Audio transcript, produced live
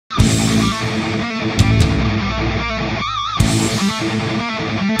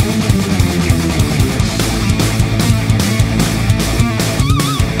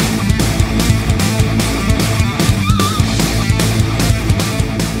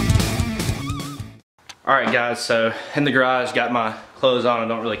Alright guys, so in the garage, got my clothes on I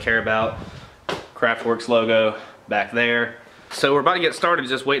don't really care about. KraftWerks logo back there. So we're about to get started,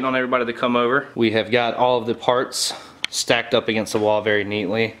 just waiting on everybody to come over. We have got all of the parts stacked up against the wall very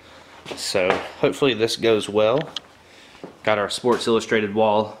neatly. So hopefully this goes well. Got our Sports Illustrated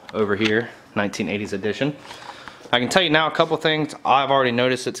wall over here, 1980s edition. I can tell you now a couple things I've already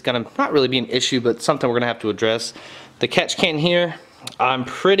noticed it's gonna not really be an issue, but something we're gonna have to address. The catch can here, I'm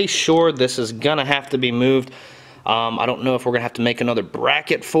pretty sure this is gonna have to be moved. I don't know if we're gonna have to make another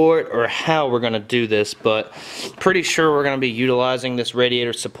bracket for it or how we're gonna do this, but pretty sure we're gonna be utilizing this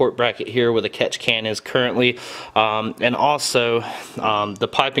radiator support bracket here where the catch can is currently. And also the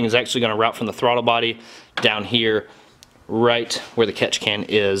piping is actually gonna route from the throttle body down here right where the catch can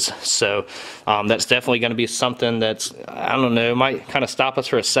is. So that's definitely going to be something that's, I don't know, might kind of stop us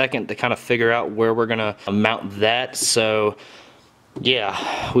for a second to kind of figure out where we're going to mount that. So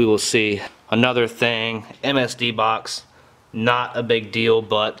yeah, we will see. Another thing, MSD box, not a big deal,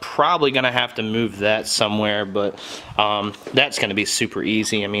 but probably going to have to move that somewhere, but that's going to be super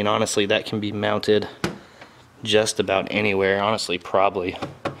easy. I mean, honestly, that can be mounted just about anywhere. Honestly, probably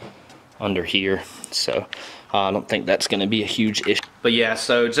under here. So I don't think that's going to be a huge issue. But yeah,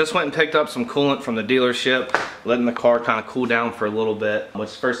 so just went and picked up some coolant from the dealership, letting the car kind of cool down for a little bit.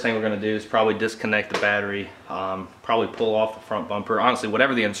 Which first thing we're going to do is probably disconnect the battery, probably pull off the front bumper. Honestly,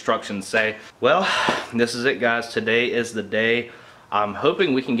 whatever the instructions say. Well, this is it guys. Today is the day. I'm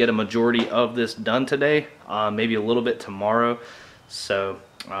hoping we can get a majority of this done today, maybe a little bit tomorrow. So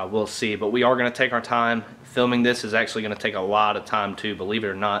we'll see, but we are going to take our time. Filming this is actually going to take a lot of time too, believe it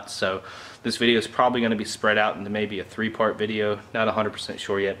or not. So this video is probably going to be spread out into maybe a 3-part video. Not 100%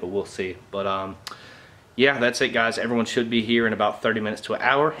 sure yet, but we'll see. But yeah, that's it guys. Everyone should be here in about 30 minutes to an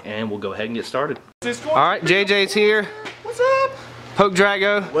hour, and we'll go ahead and get started. Alright, JJ's here. What's up? Poke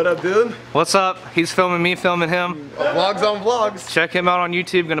Drago. What up, dude? What's up? He's filming me, filming him. Vlogs on vlogs. Check him out on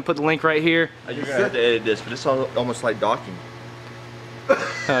YouTube. Gonna put the link right here. I just have to edit this, but it's almost like docking.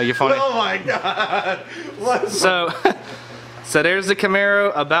 Oh, you're funny. Oh my god. What? So there's the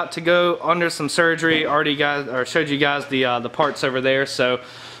Camaro about to go under some surgery. Already showed you guys the parts over there. So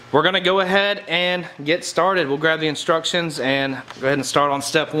we're gonna go ahead and get started. We'll grab the instructions and go ahead and start on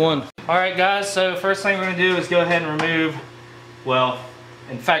step 1. All right, guys. So first thing we're gonna do is go ahead and remove, well,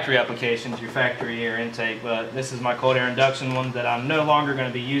 in factory applications, your factory air intake. But this is my cold air induction one that I'm no longer gonna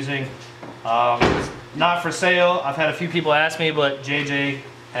be using. It's not for sale. I've had a few people ask me, but JJ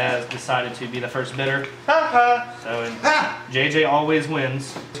has decided to be the first bidder. So JJ always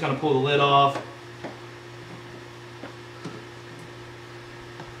wins. Just gonna pull the lid off.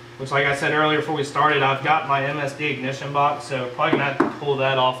 Which, like I said earlier before we started, I've got my MSD ignition box, so probably gonna have to pull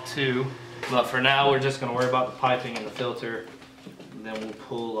that off too. But for now, we're just gonna worry about the piping and the filter. And then we'll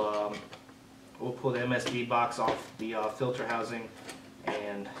pull the MSD box off the filter housing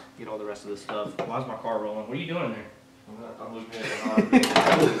and get all the rest of this stuff. Why's my car rolling? What are you doing in there? I'm looking at it.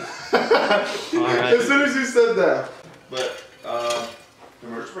 Alright. As soon as you said that. But, the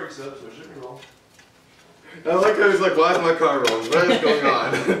merch breaks up, so it should be rolling. I like how he's like, why is my car rolling? What is going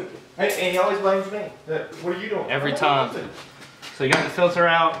on? Hey, and he always blames me. What are you doing? Every time. So you got the filter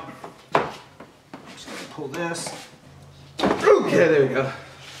out. I'm just going to pull this. Okay, there we go.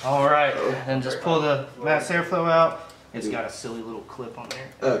 Alright, and just pull the mass airflow out. It's got a silly little clip on there.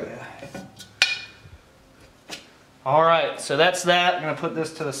 Okay. Alright, so that's that. I'm going to put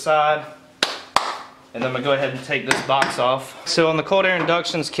this to the side. And then I'm going to go ahead and take this box off. So on the cold air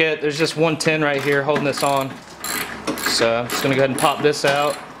inductions kit, there's just 110 right here holding this on. So I'm just going to go ahead and pop this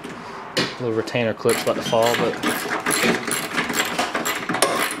out. A little retainer clip's about to fall, but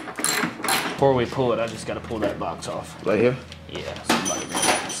before we pull it, I just got to pull that box off. Right here? Yeah, somebody grab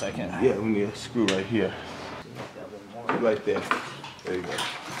that in a second. Yeah, we need a screw right here. Right there. There you go.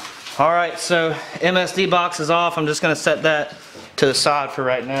 Alright, so MSD box is off. I'm just going to set that to the side for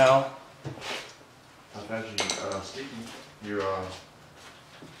right now. I've actually sticky. Your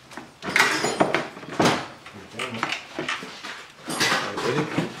ready?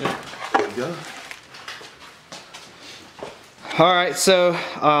 Yeah. There you go. Alright, so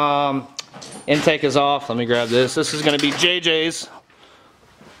intake is off. Let me grab this. This is going to be JJ's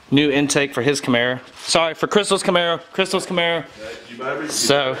new intake for his Camaro. Sorry, for Crystal's Camaro. Crystal's Camaro. You better.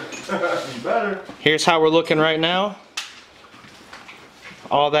 So, you better. Here's how we're looking right now.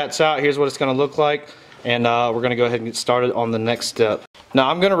 All that's out. Here's what it's going to look like. and we're gonna go ahead and get started on the next step. Now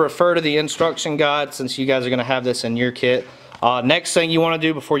I'm gonna refer to the instruction guide since you guys are gonna have this in your kit. Next thing you want to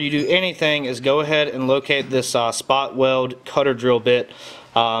do before you do anything is go ahead and locate this spot weld cutter drill bit,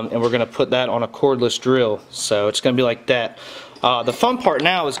 and we're going to put that on a cordless drill. So it's going to be like that. The fun part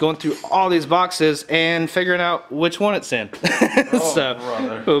now is going through all these boxes and figuring out which one it's in.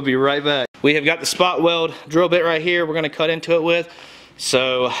 So we'll be right back. We have got the spot weld drill bit right here we're going to cut into it with.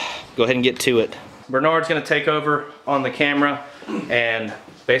 So go ahead and get to it. Bernard's going to take over on the camera and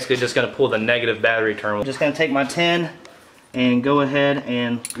basically just going to pull the negative battery terminal. Just going to take my 10 and go ahead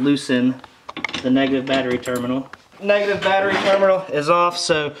and loosen the negative battery terminal. Negative battery terminal is off,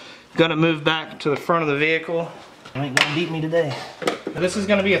 so gonna move back to the front of the vehicle. You ain't gonna beat me today. Now, this is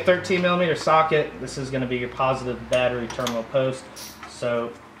gonna be a 13mm socket. This is gonna be your positive battery terminal post.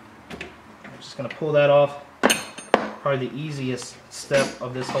 So I'm just gonna pull that off. Probably the easiest step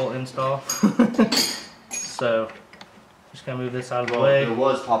of this whole install. So just gonna move this out of the way. It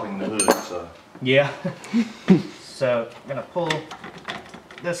was popping the hood, so. Yeah. So I'm gonna pull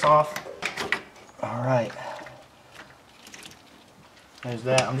this off. All right. There's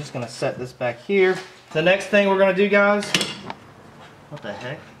that. I'm just gonna set this back here. The next thing we're gonna do, guys. What the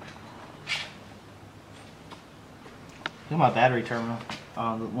heck? Look at my battery terminal.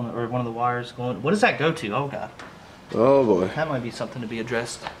 One of the wires going. What does that go to? Oh god. Oh boy. That might be something to be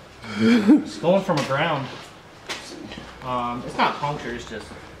addressed. It's going from a ground. It's not punctured. It's just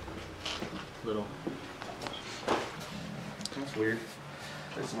little. That's weird.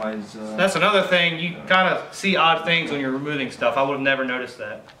 That's another thing. You kind of see odd things when you're removing stuff. I would have never noticed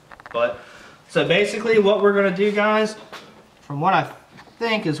that. But so basically, what we're going to do, guys, from what I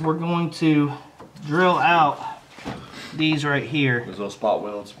think, is we're going to drill out these right here. Those little spot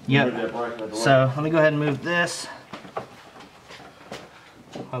welds. Yep. So let me go ahead and move this.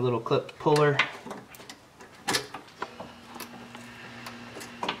 My little clip puller.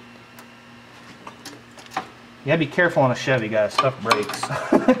 You gotta be careful on a Chevy, guys. Stuff breaks.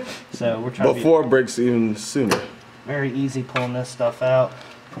 So we're trying before it breaks even sooner. Very easy pulling this stuff out.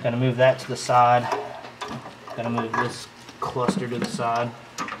 Gonna move that to the side. Gonna move this cluster to the side.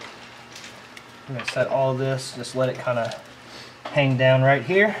 I'm gonna set all this, just let it kind of hang down right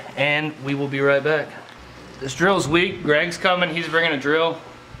here, and we will be right back. This drill's weak. Greg's coming. He's bringing a drill.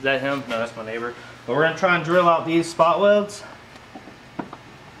 Is that him? No, that's my neighbor. But we're gonna try and drill out these spot welds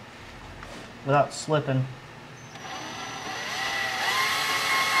without slipping.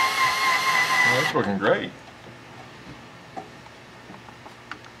 Oh, that's working great.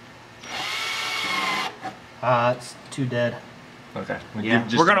 It's too dead. Okay. Yeah,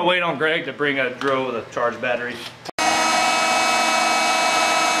 we're gonna wait on Greg to bring a drill with a charged battery.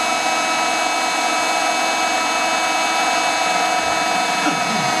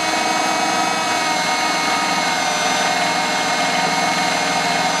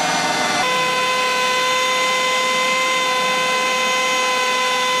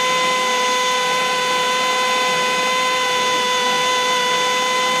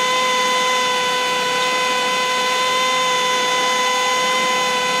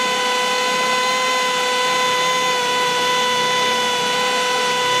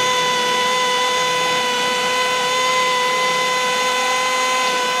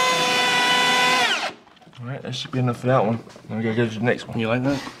 That should be enough for that one. Then we gotta go to the next one. You like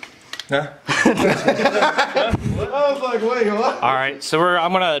that? Huh? I was like, wait, what? All right, so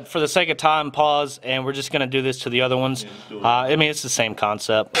I'm gonna, for the sake of time, pause, and we're just gonna do this to the other ones. I mean, it's the same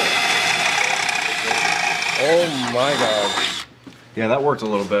concept. Oh my god. Yeah, that worked a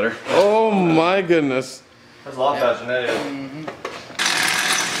little better. Oh my goodness. That's a lot faster than that is.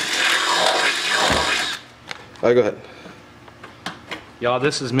 Alright, go ahead. Y'all,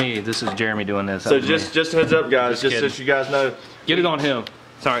 this is me. This is Jeremy doing this. So just a heads up, guys, just so you guys know. Get it on him.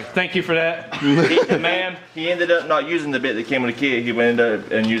 Sorry. Thank you for that. He ended up not using the bit that came with the kit. He went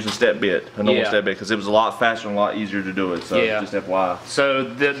up and used a step bit, a normal step bit, because it was a lot faster and a lot easier to do it. So just FYI. So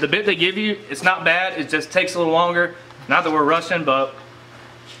the bit they give you, it's not bad. It just takes a little longer. Not that we're rushing, but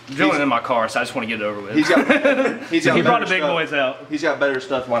I'm drilling in my car, so I just want to get it over with. He brought the big boys out. He's got better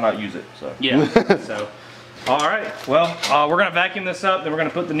stuff. Why not use it? So yeah. So. All right, well, we're gonna vacuum this up, then we're gonna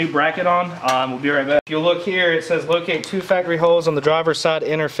put the new bracket on. We'll be right back. If you look here, it says locate 2 factory holes on the driver's side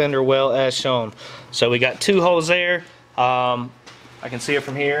inner fender well as shown. So we got 2 holes there. I can see it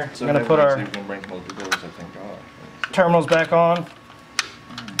from here. So we're gonna put our terminals back on.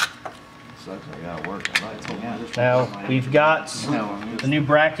 Now we've got the new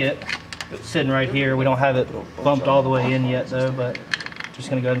bracket sitting right here. We don't have it bumped all the way in yet though, but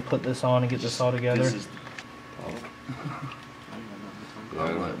just gonna go ahead and put this on and get this all together.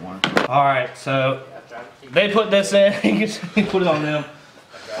 Alright, so they put this in. You can put it on them.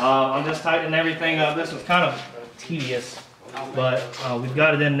 I'm just tightening everything up. This was kind of tedious, but we've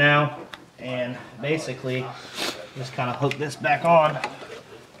got it in now, and basically just kind of hook this back on.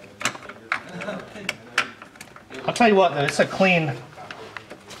 I'll tell you what though, it's a clean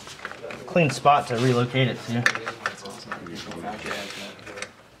spot to relocate it to.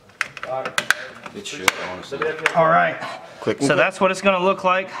 It should, honestly. All right, so that's what it's gonna look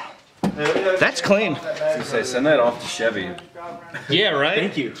like. That's clean. Say, send that off to Chevy. Yeah, right?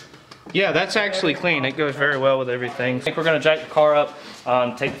 Thank you. Yeah, that's actually clean. It goes very well with everything. I think we're gonna jack the car up,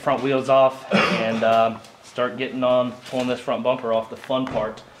 take the front wheels off, and start getting on pulling this front bumper off, the fun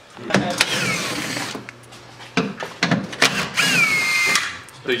part.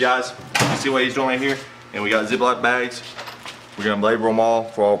 So you guys, you see what he's doing right here? And we got Ziploc bags. We're gonna label them all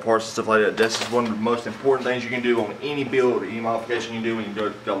for all parts and stuff like that. This is one of the most important things you can do on any build, any modification you do when you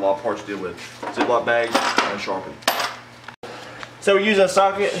got a lot of parts to deal with. Ziploc bags and Sharpie. So we're using a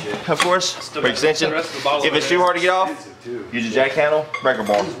socket, of course, for extension. If it's too hard to get off, use a jack handle, breaker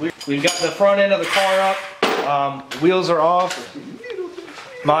bar. We've got the front end of the car up. Wheels are off.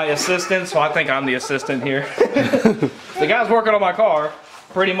 My assistant, so I think I'm the assistant here. The guys working on my car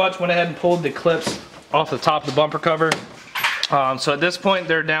pretty much went ahead and pulled the clips off the top of the bumper cover. So at this point,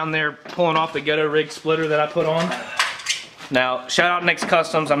 they're down there pulling off the ghetto rig splitter that I put on. Now, shout out Nick's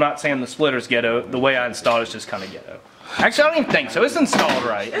Customs. I'm not saying the splitter's ghetto. The way I installed it's just kind of ghetto. Actually, I don't even think so. It's installed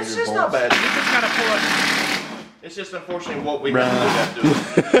right. It's just not bad. You just gotta pull it. It's just unfortunately what we have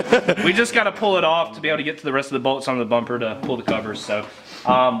to do. We just gotta pull it off to be able to get to the rest of the bolts on the bumper to pull the covers. So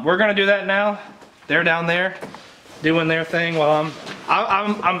we're gonna do that now. They're down there doing their thing while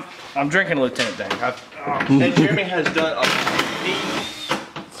I'm drinking Lieutenant Dang. And Jeremy has done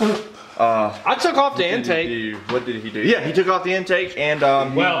I took off the intake. What did he do? Yeah, he took off the intake and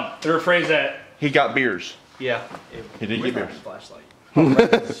well, to rephrase that, he got beers. yeah. He did get beers.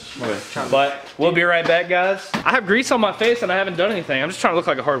 But we'll be right back, guys. I have grease on my face and I haven't done anything. I'm just trying to look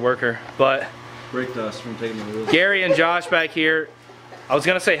like a hard worker. But Brake dust from taking the wheels. Gary and Josh back here, I was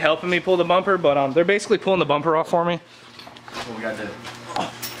gonna say helping me pull the bumper, but they're basically pulling the bumper off for me. What we got to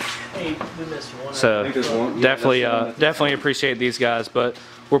So definitely appreciate these guys. But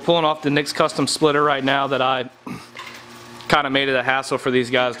we're pulling off the Nick's Custom splitter right now that I kind of made it a hassle for these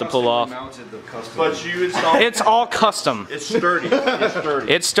guys to pull off. But you installed. It's all custom. It's sturdy. It's sturdy.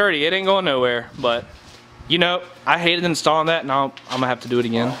 It's sturdy. It ain't going nowhere. But you know, I hated installing that, and I'm gonna have to do it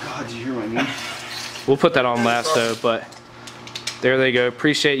again. Oh God, did you hear my knee? We'll put that on last though. But there they go.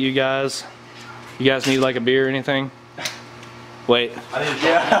 Appreciate you guys. You guys need like a beer or anything? Wait.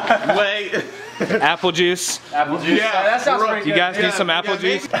 Wait. Apple juice. Apple juice. Yeah, that sounds pretty good. You guys need some apple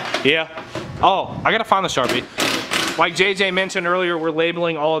juice? Yeah. Oh, I gotta find the Sharpie. Like JJ mentioned earlier, we're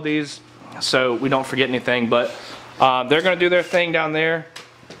labeling all of these so we don't forget anything. But they're gonna do their thing down there,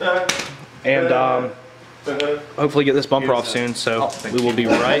 and hopefully get this bumper off soon. So we will be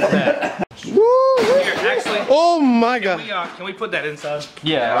right back. Woo! Here, actually. Oh my God! Can we put that inside?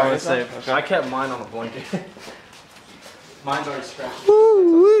 Yeah, I would say. I kept mine on a blanket. Mine's already scratched.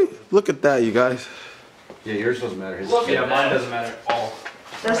 Woo! Look at that, you guys. Yeah, yours doesn't matter. His Yeah, mine doesn't matter at all.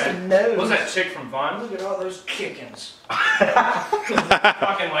 That's the nose. What's that chick from Vine? Look at all those chickens.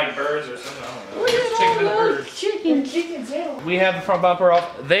 Fucking like birds or something. I don't know. Look at all Chicken and those birds. chickens out. We have the front bumper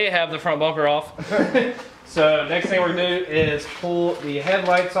off. They have the front bumper off. So next thing we're gonna do is pull the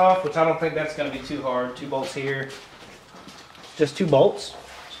headlights off, which I don't think that's gonna be too hard. 2 bolts here. Just 2 bolts.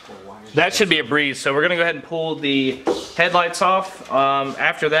 That should be a breeze. So we're gonna go ahead and pull the headlights off.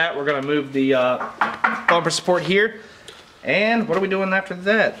 After that, we're gonna move the bumper support here. And what are we doing after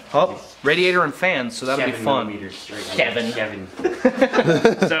that? Oh, radiator and fans. So that'll be fun. Kevin.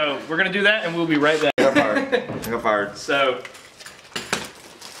 So we're gonna do that, and we'll be right back. I got fired. So.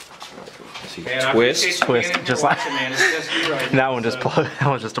 Twist. Just like man. It's just you right That one just plug. That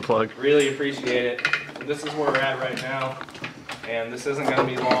one's just a plug. Really appreciate it. This is where we're at right now, and this isn't going to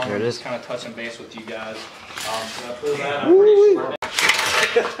be long. There it is. Just kind of touching base with you guys. So I put that. I'm pretty sure.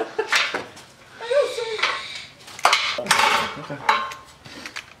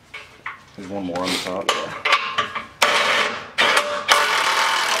 There's one more on the top.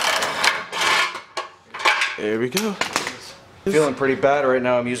 There we go. Feeling pretty bad right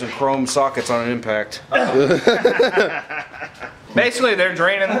now. I'm using chrome sockets on an impact. Basically, they're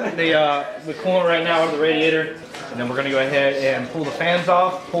draining the coolant right now out of the radiator, and then we're going to go ahead and pull the fans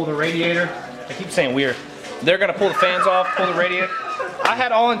off, pull the radiator. I keep saying weird. They're going to pull the fans off, pull the radiator. I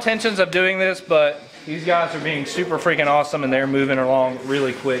had all intentions of doing this, but these guys are being super freaking awesome, and they're moving along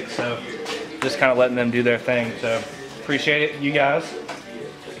really quick, so just kind of letting them do their thing. So appreciate it, you guys.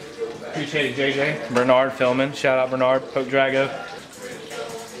 Appreciate it, JJ. Bernard filming. Shout out Bernard. Poke Drago.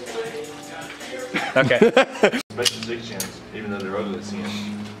 Okay. Special 6 chins, even though they're ugly to see them.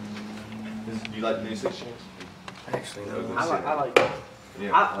 Do you like the new 6 chins? Actually, no. I like.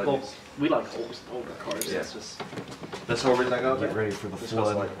 Yeah. Well, we like older cars. Yeah. That's just. That's the whole reason I got Get that. ready for the This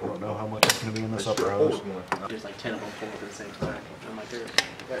flood. was I don't know how much is going to be in this That's upper your hose. old one. There's like 10 of them pulled at the same time. I'm like,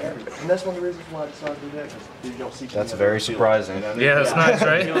 And that's one of the reasons why I decided to do that. 'Cause you don't see. That's very surprising. Yeah, that's nice, you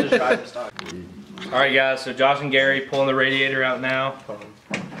right? know, just drive the stock. Alright guys, so Josh and Gary pulling the radiator out now.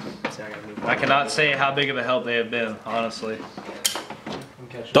 See, I gotta move. I cannot say how big of a help they have been, honestly.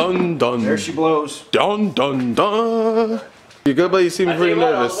 Dun dun. There she blows. Dun dun dun. You good, buddy? You seem pretty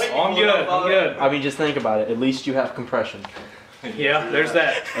nervous. Oh, I'm good, I'm good. I mean, just think about it. At least you have compression. Yeah, there's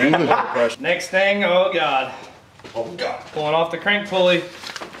that. Next thing, oh god. Oh god. Pulling off the crank pulley.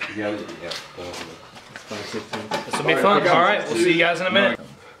 Yeah. This will be fun. Alright, we'll see you guys in a minute.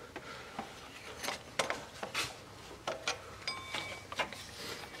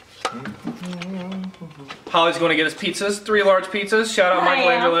 Holly's going to get us pizzas, 3 large pizzas. Shout out I am.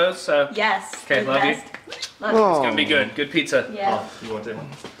 Michelangelo's. So Yes. Okay, they're the love you. best. Love it's gonna be good. Good pizza. you. Yeah. You want that?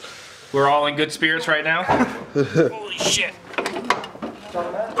 We're all in good spirits right now. Holy shit.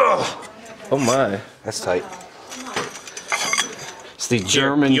 Oh my. That's tight. It's the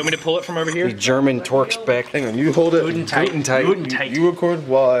German. You want me to pull it from over The here? German torque spec. Hang on, you hold it. Good and tight. Good and tight. Good and tight. You record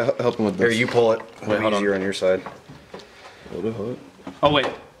while I help him with Here, this. you pull it. Wait, hold on. Easier on your side. Hold it, hold it. Oh wait.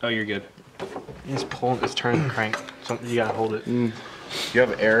 Oh, you're good. It's pulling. It's turning the crank. Something you gotta hold it. You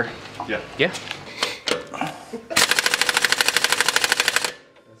have air. Yeah. Yeah.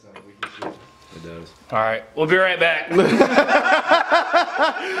 It does. All right, we'll be right back.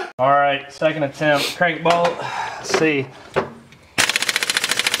 All right, second attempt. Crank bolt. Let's see.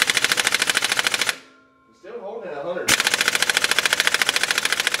 Still holding at 100.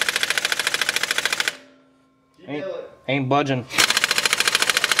 Ain't budging.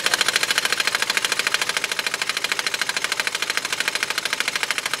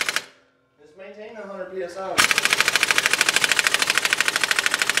 It's maintaining 100 psi.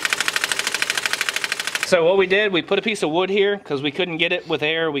 So what we did, we put a piece of wood here because we couldn't get it with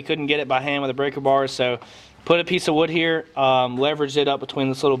air. We couldn't get it by hand with a breaker bar. So put a piece of wood here, leveraged it up between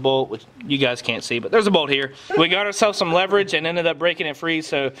this little bolt, which you guys can't see, but there's a bolt here. We got ourselves some leverage and ended up breaking it free.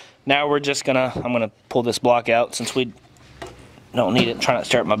 So now we're just I'm gonna pull this block out since we don't need it. Try not to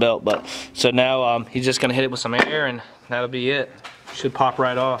start my belt, but so now he's just gonna hit it with some air and that'll be it. Should pop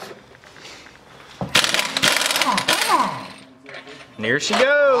right off. And here she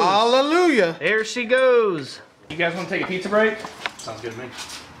goes. Hallelujah. There she goes. You guys want to take a pizza break? Sounds good to me.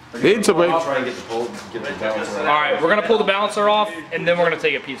 Pizza break. I'll try and get the balancer. All right, we're gonna pull the balancer off, and then we're gonna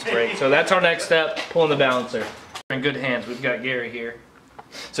take a pizza break. So that's our next step, pulling the balancer. We're in good hands. We've got Gary here.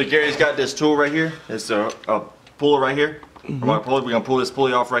 So Gary's got this tool right here. It's a puller right here. We're gonna pull this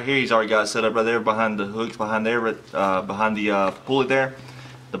pulley off right here. He's already got it set up right there behind the hooks, behind there, behind the pulley there.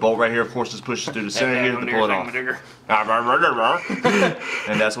 The bolt right here, of course, just pushes through the center here to pull it off.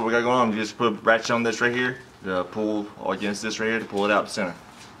 And that's what we got going on. We just put a ratchet on this right here, pull against this right here to pull it out the center.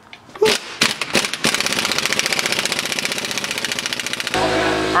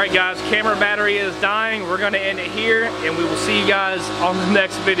 Alright guys, camera battery is dying. We're gonna end it here, and we will see you guys on the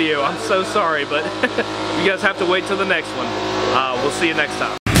next video. I'm so sorry, but you guys have to wait till the next one. We'll see you next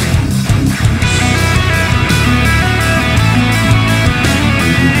time.